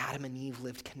way that Adam and Eve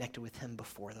lived connected with him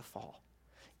before the fall.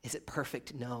 Is it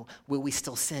perfect? No. Will we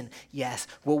still sin? Yes.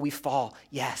 Will we fall?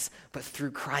 Yes. But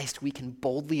through Christ, we can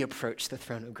boldly approach the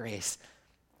throne of grace,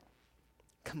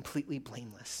 completely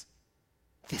blameless.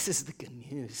 This is the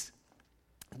good news.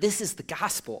 This is the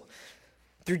gospel.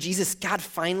 Through Jesus, God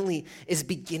finally is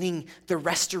beginning the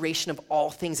restoration of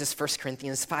all things, as 1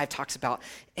 Corinthians 5 talks about.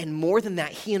 And more than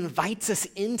that, he invites us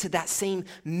into that same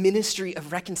ministry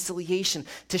of reconciliation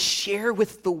to share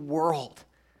with the world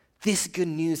this good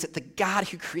news that the God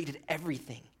who created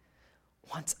everything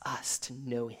wants us to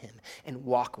know him and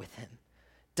walk with him.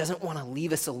 Doesn't want to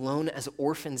leave us alone as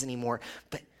orphans anymore,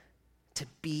 but to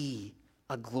be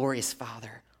a glorious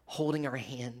Father holding our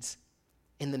hands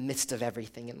in the midst of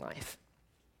everything in life.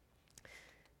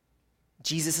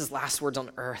 Jesus' last words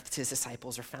on earth to his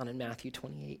disciples are found in Matthew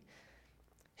 28.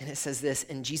 And it says this,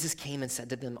 and Jesus came and said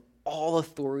to them, all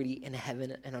authority in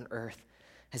heaven and on earth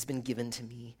has been given to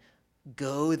me.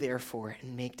 Go therefore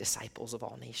and make disciples of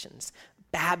all nations,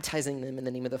 baptizing them in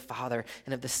the name of the Father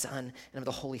and of the Son and of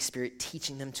the Holy Spirit,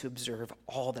 teaching them to observe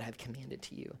all that I've commanded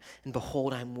to you. And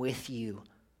behold, I'm with you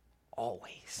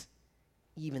always,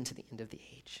 even to the end of the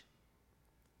age.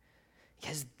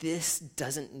 Because this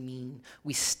doesn't mean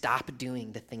we stop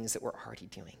doing the things that we're already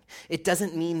doing. It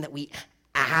doesn't mean that we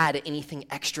add anything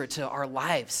extra to our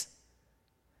lives.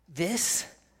 This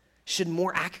should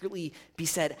more accurately be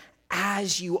said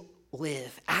as you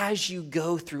live, as you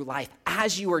go through life,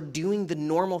 as you are doing the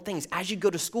normal things, as you go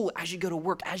to school, as you go to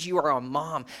work, as you are a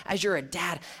mom, as you're a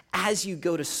dad, as you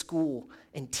go to school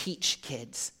and teach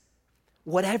kids.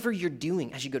 Whatever you're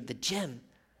doing, as you go to the gym,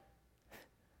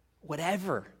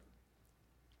 whatever,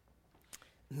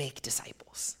 make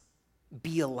disciples.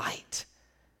 Be a light.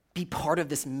 Be part of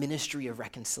this ministry of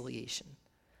reconciliation.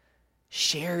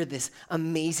 Share this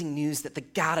amazing news that the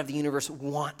God of the universe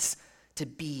wants to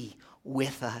be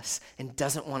with us and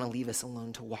doesn't want to leave us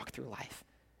alone to walk through life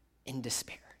in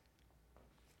despair.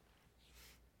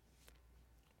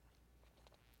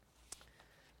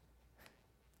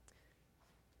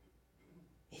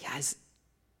 Guys,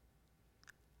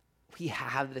 we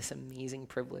have this amazing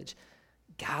privilege.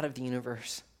 God of the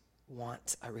universe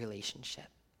wants a relationship.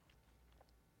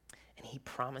 And he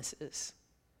promises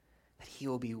that he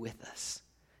will be with us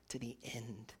to the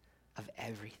end of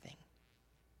everything.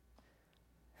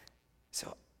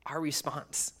 So our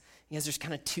response, there's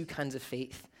kind of two kinds of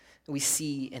faith we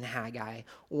see in Haggai.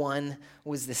 One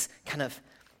was this kind of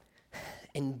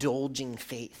indulging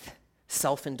faith,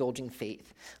 self-indulging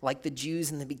faith. Like the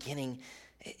Jews in the beginning,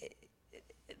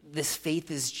 this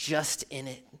faith is just in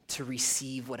it to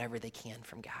receive whatever they can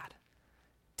from God,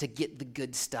 to get the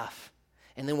good stuff.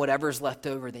 And then whatever's left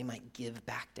over, they might give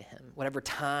back to him. Whatever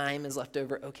time is left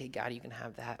over, okay, God, you can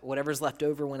have that. Whatever's left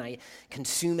over when I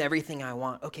consume everything I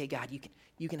want, okay, God,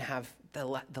 you can have the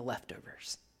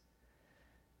leftovers.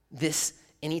 This,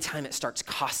 anytime it starts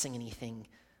costing anything,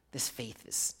 this faith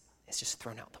is just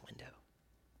thrown out the window.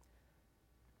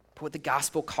 But what the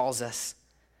gospel calls us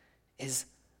is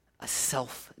a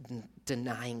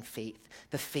self-denying faith,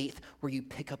 the faith where you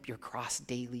pick up your cross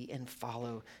daily and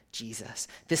follow Jesus.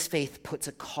 This faith puts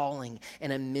a calling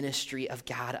and a ministry of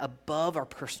God above our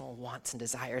personal wants and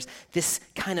desires. This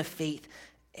kind of faith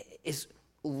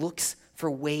looks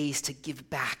for ways to give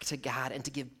back to God and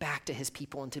to give back to his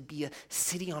people and to be a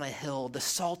city on a hill, the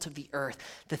salt of the earth,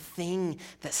 the thing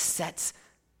that sets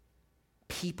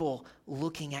people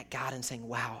looking at God and saying,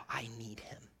 wow, I need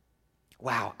him.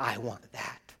 Wow, I want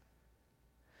that.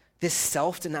 This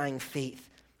self-denying faith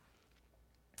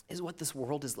is what this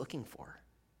world is looking for.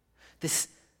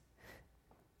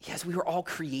 Yes, we were all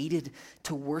created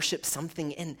to worship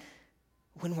something, and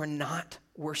when we're not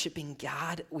worshiping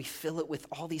God, we fill it with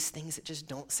all these things that just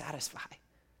don't satisfy.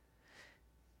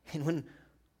 And when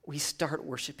we start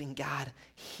worshiping God,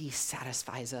 he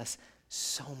satisfies us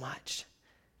so much.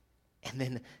 And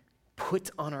then put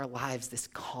on our lives this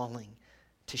calling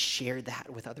to share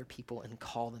that with other people and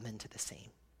call them into the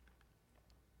same.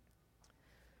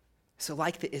 So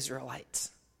like the Israelites,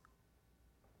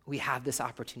 we have this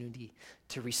opportunity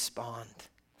to respond.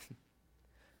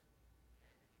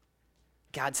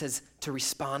 God says to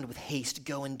respond with haste.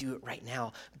 Go and do it right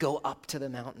now. Go up to the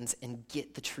mountains and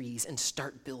get the trees and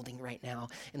start building right now.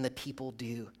 And the people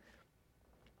do.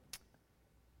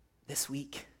 This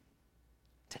week,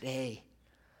 today,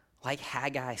 like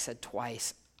Haggai said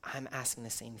twice, I'm asking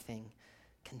the same thing.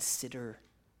 Consider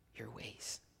your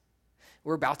ways.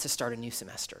 We're about to start a new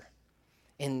semester.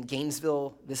 In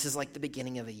Gainesville, this is like the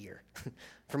beginning of a year.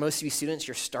 For most of you students,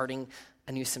 you're starting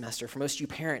a new semester. For most of you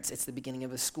parents, it's the beginning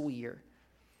of a school year.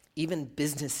 Even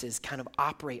businesses kind of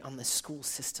operate on the school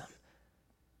system.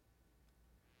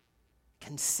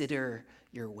 Consider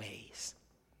your ways.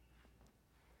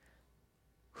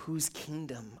 Whose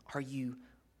kingdom are you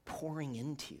pouring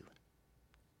into?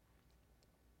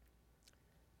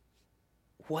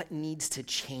 What needs to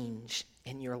change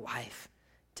in your life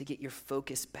to get your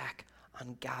focus back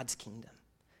on God's kingdom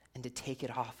and to take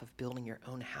it off of building your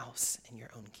own house and your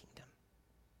own kingdom?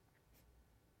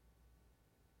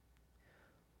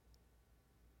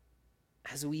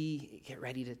 As we get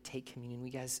ready to take communion,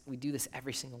 we do this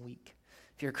every single week.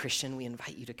 If you're a Christian, we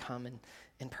invite you to come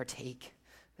and partake.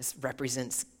 This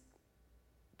represents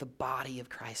the body of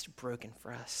Christ broken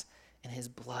for us and his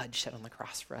blood shed on the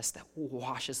cross for us that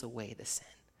washes away the sin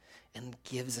and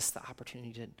gives us the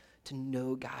opportunity to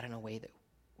know God in a way that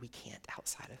we can't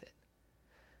outside of it.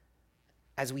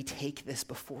 As we take this,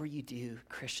 before you do,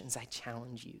 Christians, I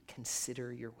challenge you,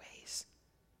 consider your ways.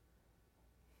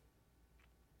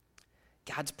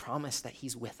 God's promised that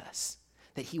he's with us,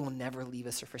 that he will never leave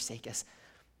us or forsake us.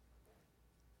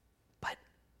 But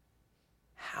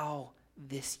how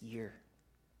this year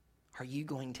are you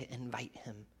going to invite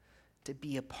him to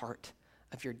be a part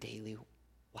of your daily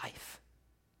life?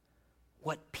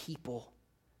 What people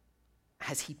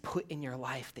has he put in your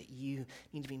life that you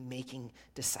need to be making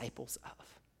disciples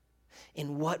of?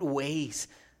 In what ways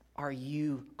are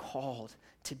you called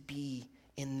to be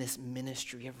in this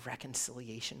ministry of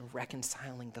reconciliation,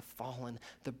 reconciling the fallen,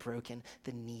 the broken,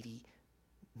 the needy,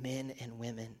 men and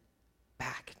women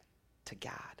back to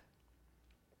God?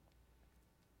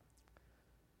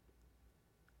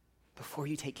 Before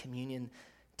you take communion,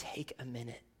 take a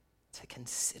minute to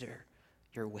consider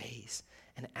your ways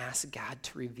and ask God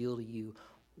to reveal to you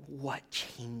what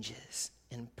changes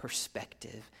in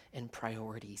perspective and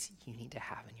priorities you need to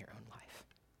have in your own life.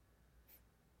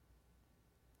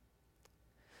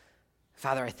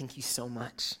 Father, I thank you so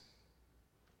much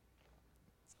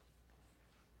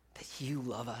that you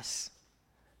love us,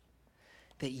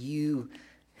 that you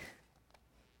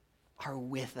are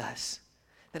with us,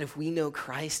 that if we know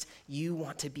Christ, you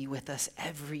want to be with us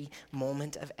every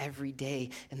moment of every day,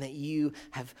 and that you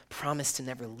have promised to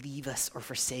never leave us or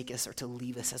forsake us or to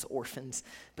leave us as orphans.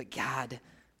 But God,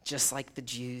 just like the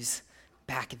Jews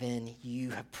back then,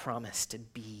 you have promised to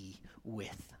be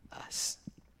with us.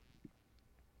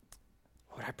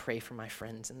 Lord, I pray for my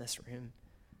friends in this room.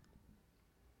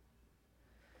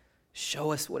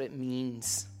 Show us what it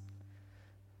means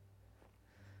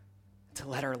to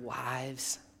let our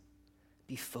lives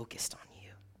be focused on you.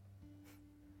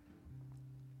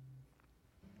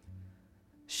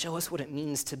 Show us what it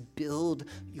means to build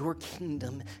your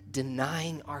kingdom,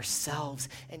 denying ourselves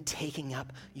and taking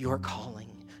up your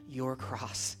calling, your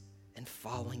cross, and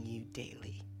following you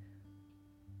daily,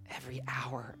 every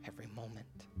hour, every moment.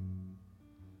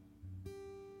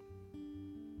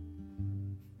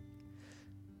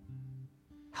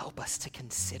 Help us to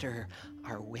consider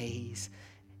our ways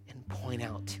and point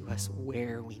out to us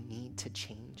where we need to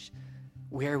change,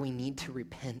 where we need to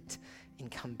repent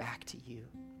and come back to you.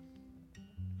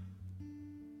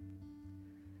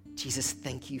 Jesus,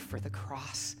 thank you for the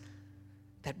cross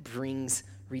that brings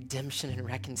redemption and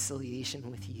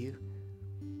reconciliation with you.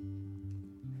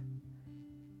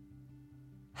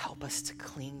 Help us to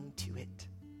cling to it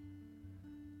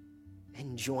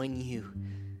and join you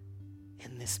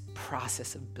in this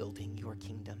process of building your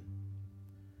kingdom.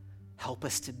 Help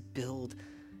us to build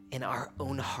in our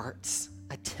own hearts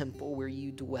a temple where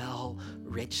you dwell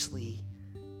richly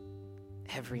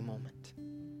every moment.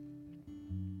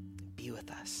 Be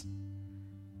with us.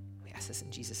 We ask this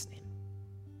in Jesus' name.